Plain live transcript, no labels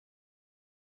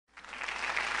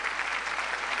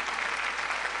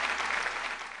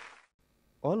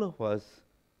All of us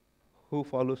who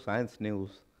follow science news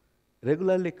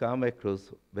regularly come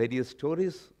across various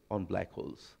stories on black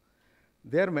holes.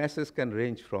 Their masses can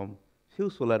range from few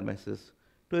solar masses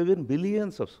to even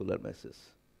billions of solar masses.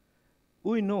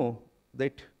 We know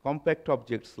that compact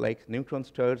objects like neutron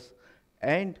stars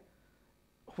and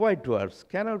white dwarfs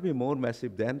cannot be more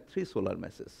massive than 3 solar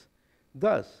masses.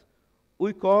 Thus,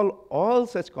 we call all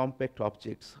such compact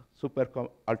objects,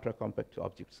 ultra compact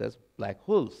objects, as black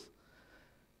holes.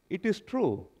 It is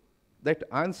true that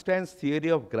Einstein's theory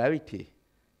of gravity,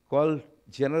 called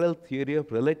general theory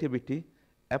of relativity,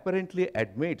 apparently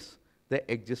admits the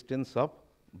existence of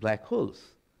black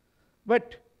holes.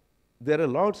 But there are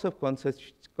lots of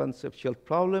conceptual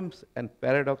problems and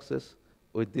paradoxes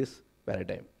with this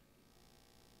paradigm.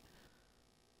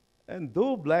 And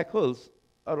though black holes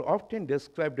are often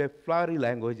described as flowery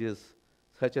languages,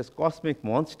 such as cosmic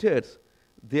monsters,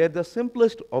 they are the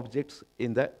simplest objects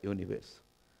in the universe.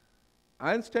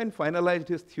 Einstein finalized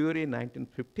his theory in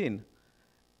 1915,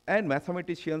 and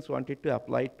mathematicians wanted to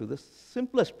apply it to the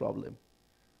simplest problem,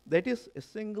 that is, a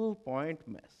single point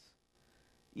mass.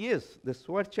 Yes, the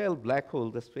Schwarzschild black hole,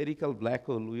 the spherical black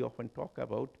hole we often talk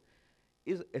about,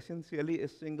 is essentially a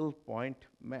single point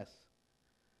mass.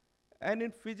 And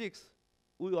in physics,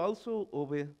 we also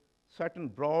obey certain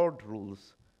broad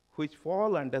rules which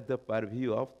fall under the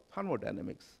purview of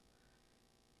thermodynamics.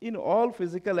 In all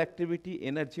physical activity,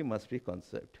 energy must be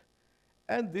conserved.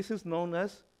 And this is known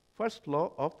as first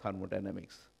law of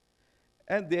thermodynamics.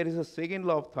 And there is a second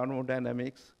law of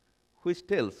thermodynamics which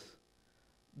tells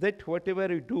that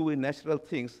whatever you do in natural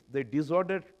things, the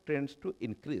disorder tends to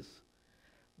increase.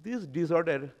 This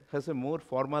disorder has a more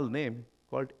formal name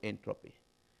called entropy.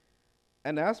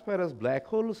 And as far as black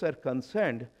holes are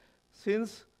concerned,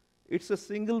 since it's a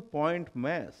single point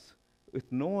mass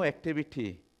with no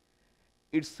activity,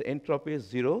 its entropy is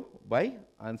 0 by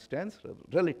Einstein's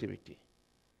relativity.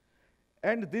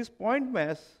 And this point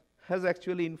mass has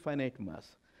actually infinite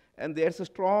mass, and there's a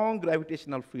strong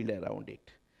gravitational field around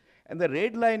it. And the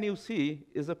red line you see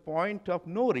is a point of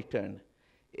no return.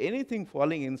 Anything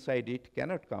falling inside it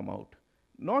cannot come out,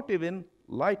 not even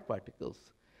light particles.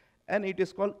 And it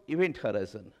is called event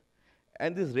horizon.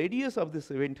 And this radius of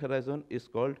this event horizon is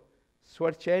called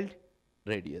Schwarzschild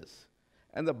radius.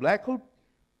 And the black hole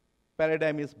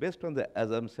paradigm is based on the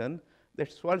assumption that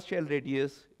Schwarzschild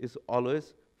radius is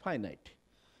always finite.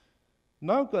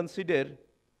 Now consider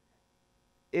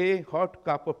a hot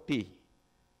cup of tea.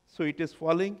 So it is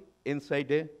falling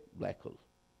inside a black hole.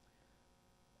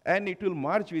 And it will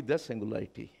merge with the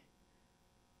singularity.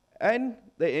 And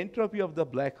the entropy of the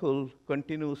black hole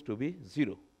continues to be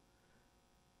 0.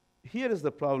 Here is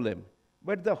the problem.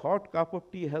 But the hot cup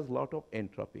of tea has a lot of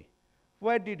entropy.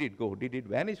 Where did it go? Did it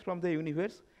vanish from the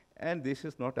universe? And this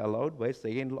is not allowed by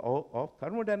second law of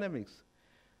thermodynamics.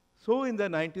 So in the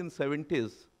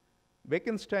 1970s,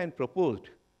 Bekenstein proposed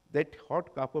that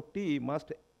hot cup of tea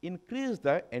must increase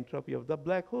the entropy of the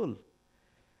black hole.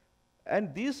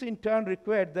 And this in turn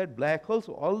required that black holes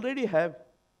already have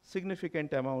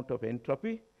significant amount of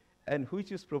entropy, and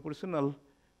which is proportional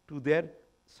to their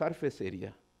surface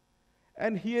area.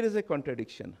 And here is a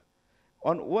contradiction.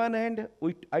 On one hand,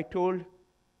 I told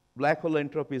black hole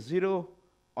entropy is 0.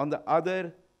 On the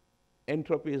other,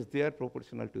 entropy is there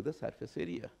proportional to the surface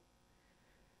area.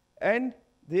 And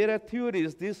there are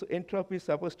theories this entropy is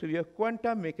supposed to be a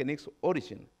quantum mechanics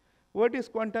origin. What is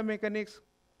quantum mechanics?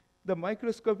 The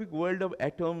microscopic world of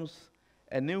atoms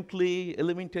and nuclei,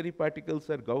 elementary particles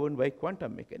are governed by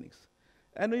quantum mechanics.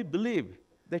 And we believe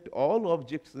that all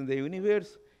objects in the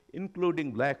universe,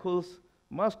 including black holes,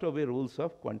 must obey rules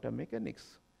of quantum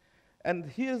mechanics. And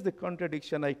here's the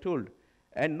contradiction I told.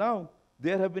 And now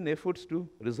there have been efforts to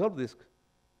resolve this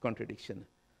contradiction.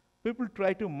 People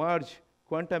try to merge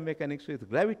quantum mechanics with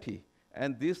gravity,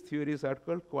 and these theories are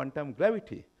called quantum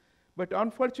gravity. But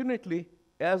unfortunately,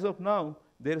 as of now,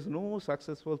 there is no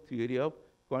successful theory of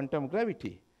quantum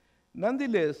gravity.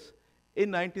 Nonetheless,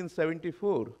 in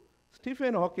 1974,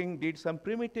 Stephen Hawking did some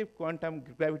primitive quantum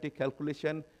gravity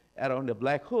calculation around a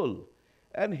black hole,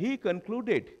 and he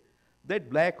concluded that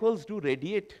black holes do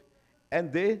radiate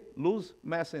and they lose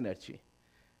mass energy.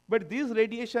 But this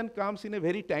radiation comes in a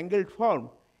very tangled form.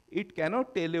 It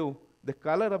cannot tell you the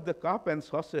color of the cup and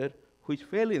saucer which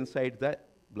fell inside the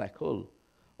black hole.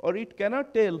 Or it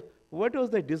cannot tell what was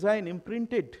the design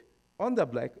imprinted on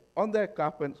the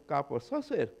cup or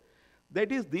saucer.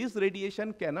 That is, this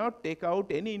radiation cannot take out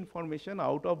any information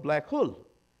out of black hole.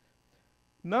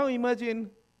 Now imagine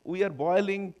we are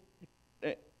boiling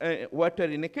water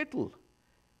in a kettle.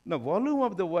 Now volume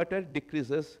of the water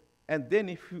decreases, and then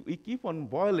if we keep on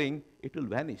boiling, it will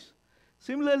vanish.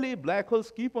 Similarly, black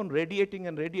holes keep on radiating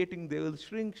and radiating. They will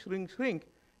shrink, shrink, shrink,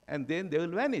 and then they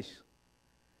will vanish.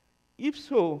 If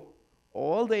so,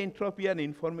 all the entropy and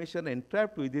information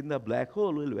entrapped within the black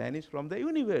hole will vanish from the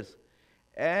universe.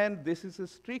 And this is a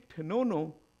strict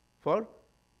no-no for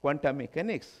quantum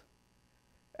mechanics.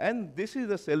 And this is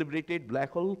the celebrated black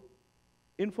hole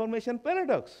information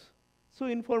paradox. So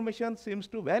information seems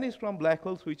to vanish from black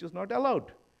holes, which is not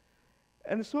allowed.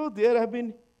 And so there have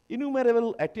been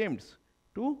innumerable attempts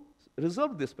to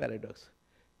resolve this paradox.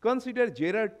 Consider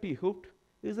Gerard T Hooft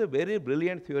is a very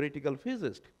brilliant theoretical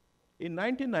physicist. In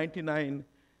 1999,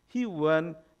 he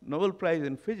won Nobel Prize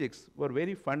in Physics for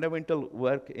very fundamental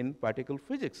work in particle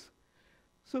physics.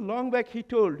 So long back he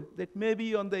told that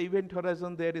maybe on the event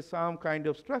horizon there is some kind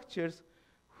of structures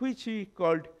which he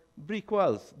called brick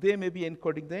walls. They may be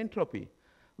encoding the entropy.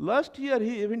 Last year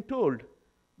he even told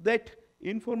that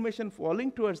information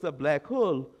falling towards the black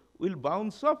hole will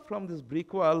bounce up from this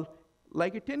brick wall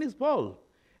like a tennis ball.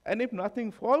 And if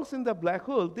nothing falls in the black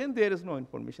hole, then there is no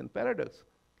information paradox.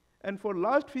 And for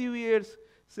last few years,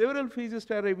 several physicists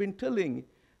are even telling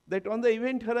that on the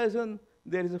event horizon,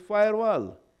 there is a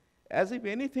firewall. As if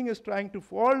anything is trying to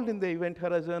fall in the event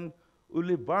horizon, will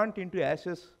be burnt into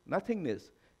ashes,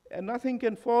 nothingness. And nothing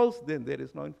can fall, then there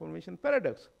is no information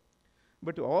paradox.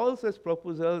 But all such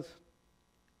proposals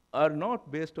are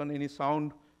not based on any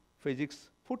sound physics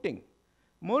footing.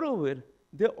 Moreover,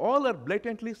 they all are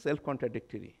blatantly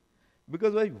self-contradictory.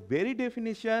 Because by very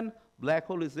definition, black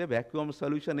hole is a vacuum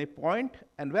solution, a point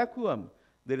and vacuum.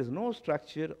 There is no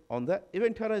structure on the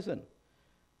event horizon.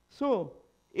 So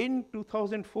in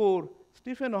 2004,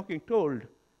 Stephen Hawking told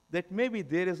that maybe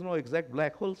there is no exact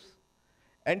black holes.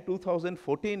 And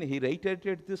 2014, he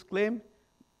reiterated this claim,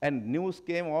 and news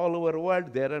came all over the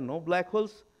world, there are no black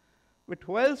holes. But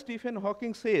while Stephen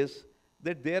Hawking says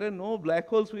that there are no black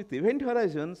holes with event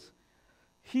horizons,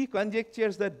 he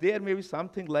conjectures that there may be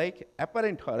something like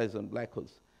apparent horizon black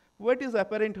holes. What is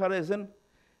apparent horizon?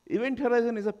 Event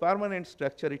horizon is a permanent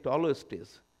structure, it always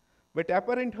stays. But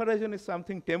apparent horizon is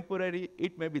something temporary.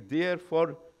 It may be there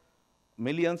for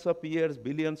millions of years,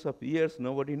 billions of years,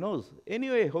 nobody knows.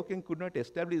 Anyway, Hawking could not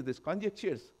establish these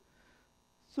conjectures.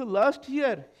 So last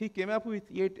year, he came up with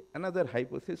yet another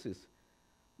hypothesis,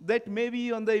 that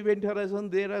maybe on the event horizon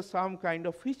there are some kind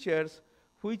of features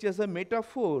which as a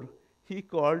metaphor he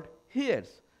called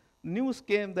hairs. News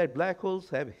came that black holes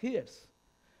have hairs.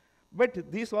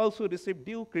 But this also received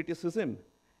due criticism,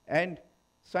 and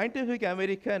Scientific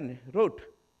American wrote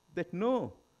that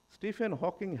no, Stephen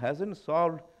Hawking hasn't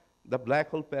solved the black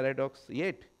hole paradox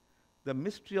yet. The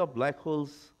mystery of black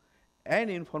holes and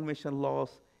information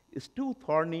loss is too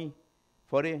thorny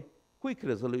for a quick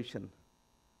resolution.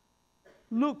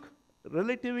 Look,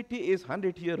 relativity is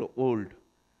 100-year-old,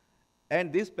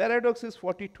 and this paradox is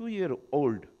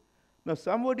 42-year-old. Now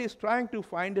somebody is trying to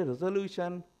find a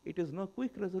resolution. It is no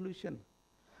quick resolution.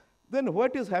 Then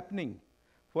what is happening?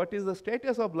 What is the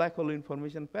status of black hole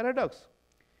information paradox?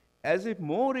 As if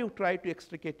more you try to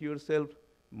extricate yourself,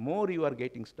 more you are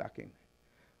getting stuck in.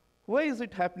 Why is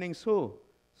it happening so?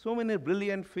 So many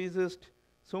brilliant physicists,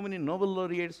 so many Nobel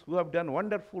laureates who have done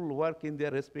wonderful work in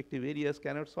their respective areas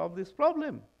cannot solve this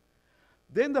problem.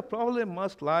 Then the problem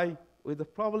must lie with the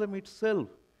problem itself.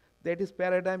 That is,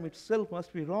 paradigm itself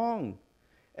must be wrong.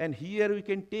 And here we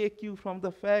can take you from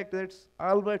the fact that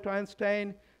Albert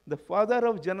Einstein, the father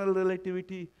of general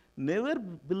relativity, never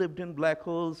believed in black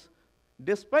holes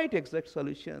despite exact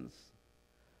solutions.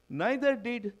 Neither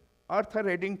did Arthur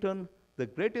Eddington, the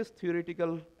greatest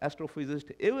theoretical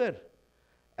astrophysicist ever.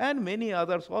 And many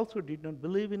others also did not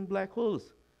believe in black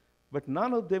holes. But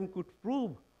none of them could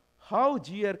prove how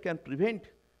GR can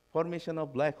prevent formation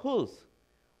of black holes.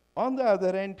 On the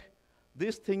other hand,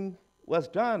 this thing was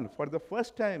done for the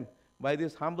first time by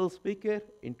this humble speaker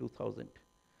in 2000.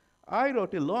 I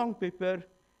wrote a long paper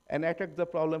and attacked the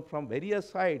problem from various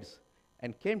sides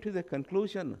and came to the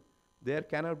conclusion there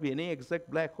cannot be any exact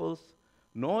black holes,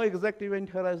 no exact event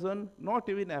horizon, not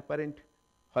even apparent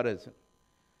horizon.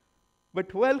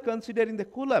 But while considering the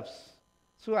collapse,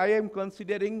 so I am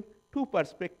considering two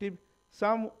perspectives.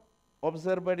 Some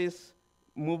observer is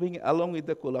moving along with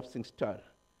the collapsing star.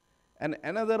 And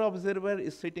another observer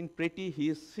is sitting pretty, he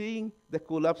is seeing the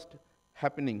collapse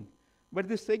happening. But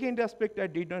the second aspect I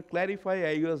did not clarify,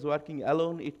 I was working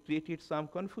alone, it created some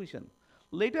confusion.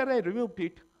 Later I removed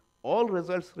it, all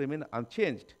results remain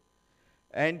unchanged.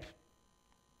 And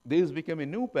this became a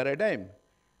new paradigm.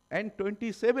 And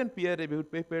 27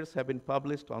 peer-reviewed papers have been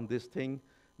published on this thing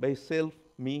by self,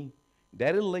 me,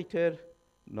 Daryl Leiter,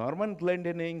 Norman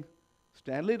Glendening,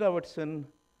 Stanley Robertson,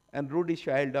 and Rudy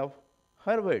Child of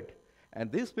Harvard.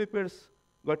 And these papers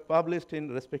got published in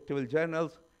respectable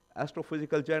journals,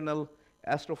 Astrophysical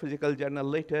Journal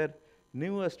later,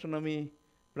 New Astronomy,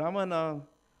 Pramana,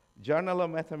 Journal of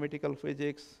Mathematical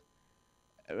Physics,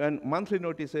 and monthly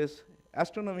notices,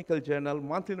 Astronomical Journal,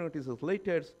 monthly notices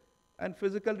later, and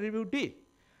Physical Review D.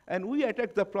 And we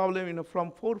attacked the problem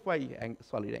from 4-pi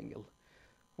solid angle.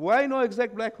 Why no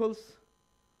exact black holes?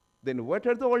 Then what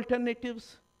are the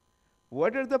alternatives?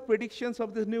 What are the predictions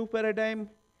of this new paradigm?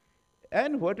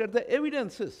 And what are the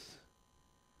evidences?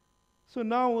 So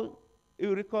now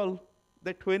you recall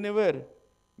that whenever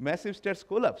massive stars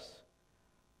collapse,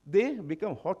 they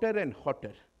become hotter and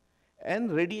hotter,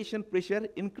 and radiation pressure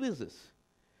increases.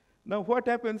 Now what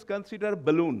happens? Consider a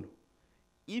balloon.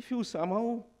 If you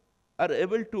somehow are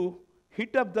able to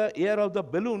heat up the air of the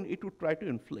balloon, it would try to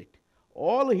inflate.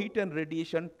 All heat and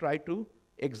radiation try to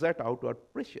exert outward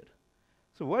pressure.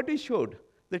 So what is showed?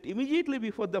 That immediately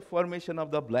before the formation of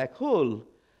the black hole,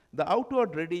 the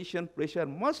outward radiation pressure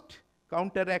must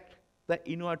counteract the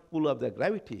inward pull of the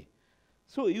gravity.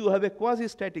 So you have a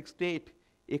quasi-static state,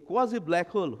 a quasi-black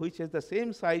hole, which has the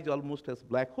same size almost as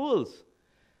black holes.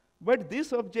 But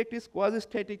this object is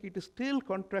quasi-static, it is still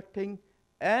contracting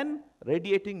and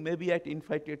radiating maybe at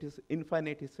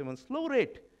infinitesimal slow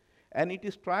rate. And it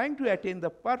is trying to attain the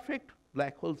perfect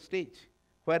black hole stage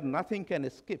where nothing can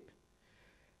escape.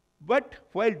 But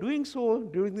while doing so,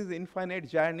 during this infinite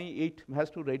journey, it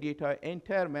has to radiate our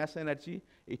entire mass energy.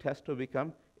 It has to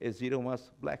become a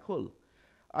zero-mass black hole.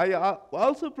 I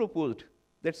also proposed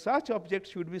that such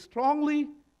objects should be strongly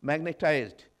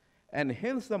magnetized, and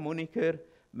hence the moniker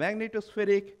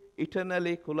magnetospheric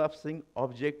eternally collapsing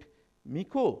object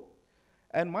MICO.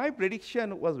 And my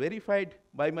prediction was verified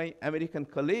by my American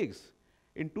colleagues.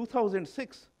 In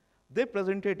 2006, they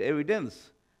presented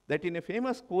evidence that in a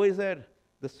famous quasar,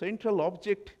 the central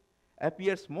object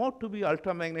appears more to be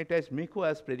ultramagnetized MICO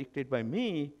as predicted by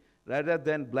me rather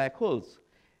than black holes.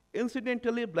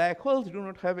 Incidentally, black holes do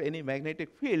not have any magnetic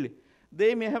field.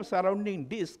 They may have surrounding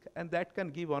disk, and that can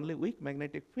give only weak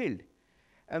magnetic field.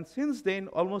 And since then,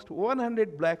 almost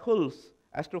 100 black holes,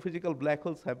 astrophysical black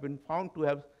holes, have been found to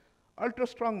have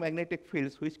ultra-strong magnetic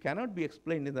fields which cannot be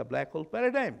explained in the black hole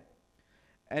paradigm.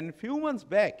 And a few months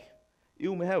back,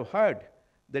 you may have heard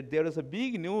that there was a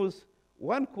big news.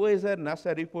 One quasar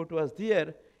NASA report was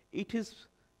there. It is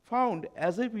found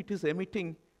as if it is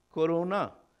emitting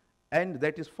corona, and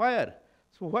that is fire.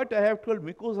 So what I have told,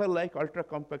 MICOs are like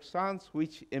ultra-compact suns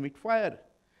which emit fire.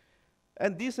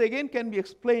 And this again can be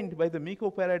explained by the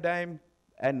MICO paradigm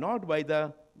and not by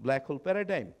the black hole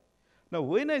paradigm. Now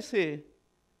when I say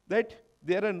that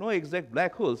there are no exact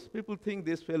black holes, people think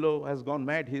this fellow has gone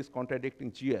mad, he is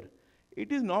contradicting GR.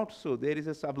 It is not so. There is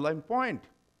a sublime point.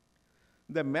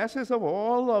 The masses of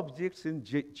all objects in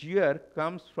GR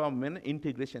comes from an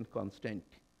integration constant.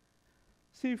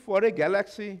 See, for a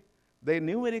galaxy, the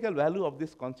numerical value of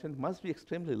this constant must be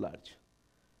extremely large.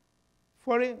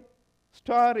 For a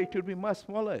star, it would be much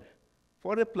smaller.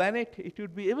 For a planet, it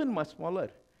would be even much smaller.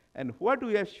 And what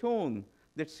we have shown,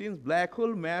 that since black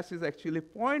hole mass is actually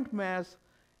point mass,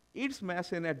 its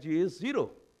mass energy is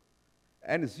zero.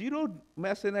 And zero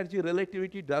mass energy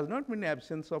relativity does not mean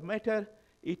absence of matter.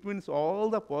 It means all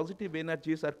the positive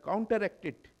energies are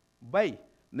counteracted by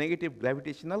negative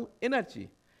gravitational energy.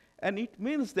 And it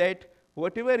means that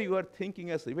whatever you are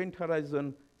thinking as event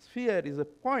horizon sphere is a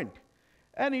point.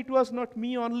 And it was not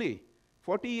me only.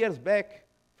 40 years back,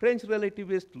 French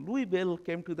relativist Louis Bell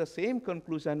came to the same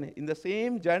conclusion in the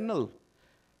same journal.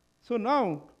 So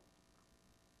now,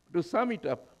 to sum it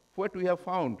up, what we have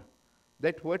found,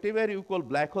 that whatever you call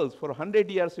black holes, for 100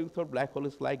 years you thought black hole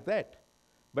is like that.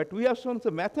 But we have shown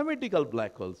the mathematical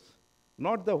black holes,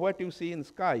 not the what you see in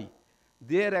sky.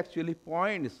 They are actually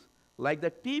points like the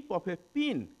tip of a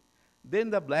pin. Then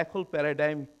the black hole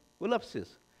paradigm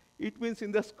collapses. It means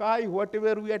in the sky,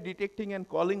 whatever we are detecting and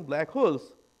calling black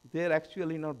holes, they are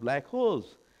actually not black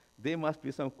holes. They must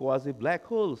be some quasi-black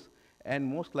holes, and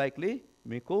most likely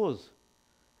MICOs.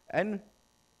 And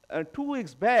 2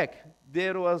 weeks back,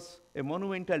 there was a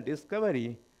monumental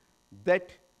discovery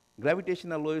that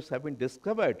gravitational waves have been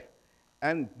discovered,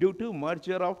 and due to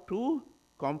merger of 2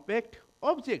 compact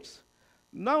objects.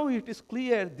 Now it is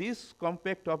clear these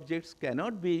compact objects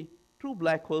cannot be true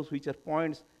black holes which are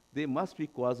points, they must be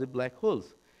quasi-black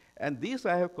holes. And this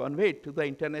I have conveyed to the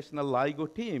international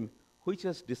LIGO team, which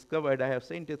has discovered, I have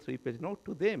sent a 3-page note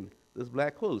to them, these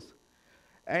black holes.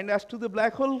 And as to the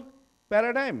black hole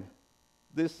paradigm,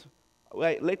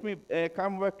 let me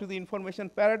come back to the information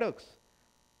paradox.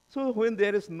 So when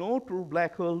there is no true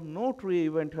black hole, no true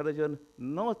event horizon,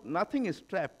 nothing is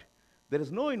trapped, there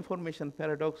is no information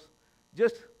paradox,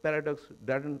 just paradox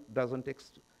doesn't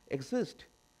exist.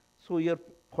 So your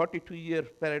 42-year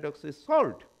paradox is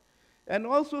solved. And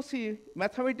also see,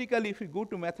 mathematically, if you go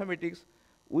to mathematics,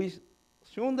 we've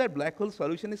shown that black hole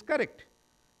solution is correct.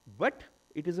 But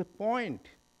it is a point.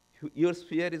 Your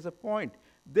sphere is a point.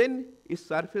 Then its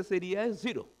surface area is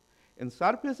 0. And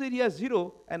surface area is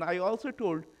 0, and I also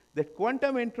told that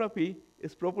quantum entropy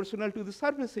is proportional to the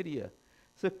surface area.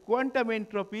 So quantum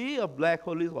entropy of black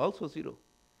hole is also 0.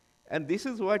 And this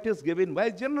is what is given by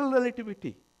general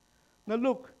relativity. Now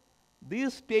look,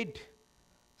 this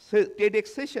TEDx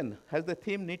session has the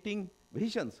theme knitting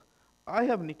visions. I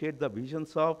have knitted the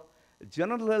visions of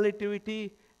general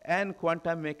relativity and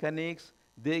quantum mechanics.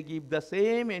 They give the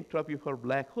same entropy for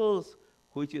black holes,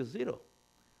 which is 0.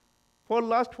 For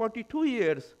last 42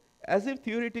 years, as if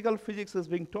theoretical physics is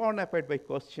being torn apart by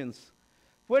questions,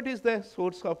 what is the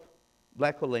source of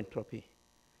black hole entropy?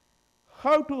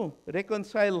 How to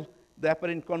reconcile the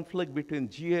apparent conflict between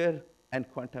GR and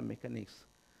quantum mechanics?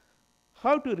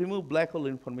 How to remove black hole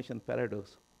information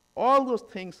paradox? All those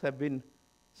things have been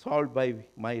solved by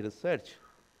my research.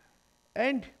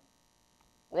 And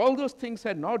all those things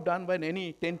are not done by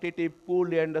any tentative,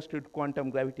 poorly understood quantum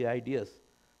gravity ideas,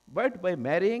 but by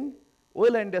marrying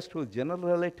well-understood general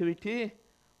relativity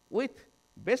with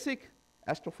basic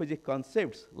astrophysics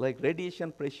concepts like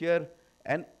radiation pressure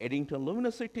and Eddington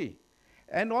luminosity.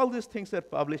 And all these things are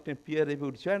published in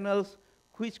peer-reviewed journals,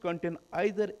 which contain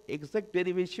either exact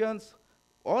derivations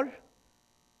or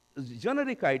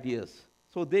generic ideas.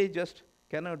 So they just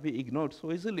cannot be ignored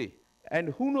so easily. And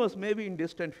who knows, maybe in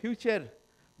distant future,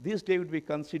 this day would be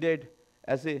considered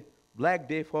as a black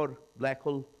day for black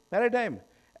hole paradigm.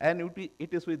 And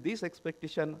it is with this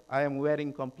expectation I am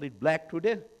wearing complete black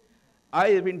today.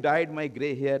 I even dyed my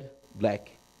gray hair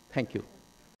black. Thank you.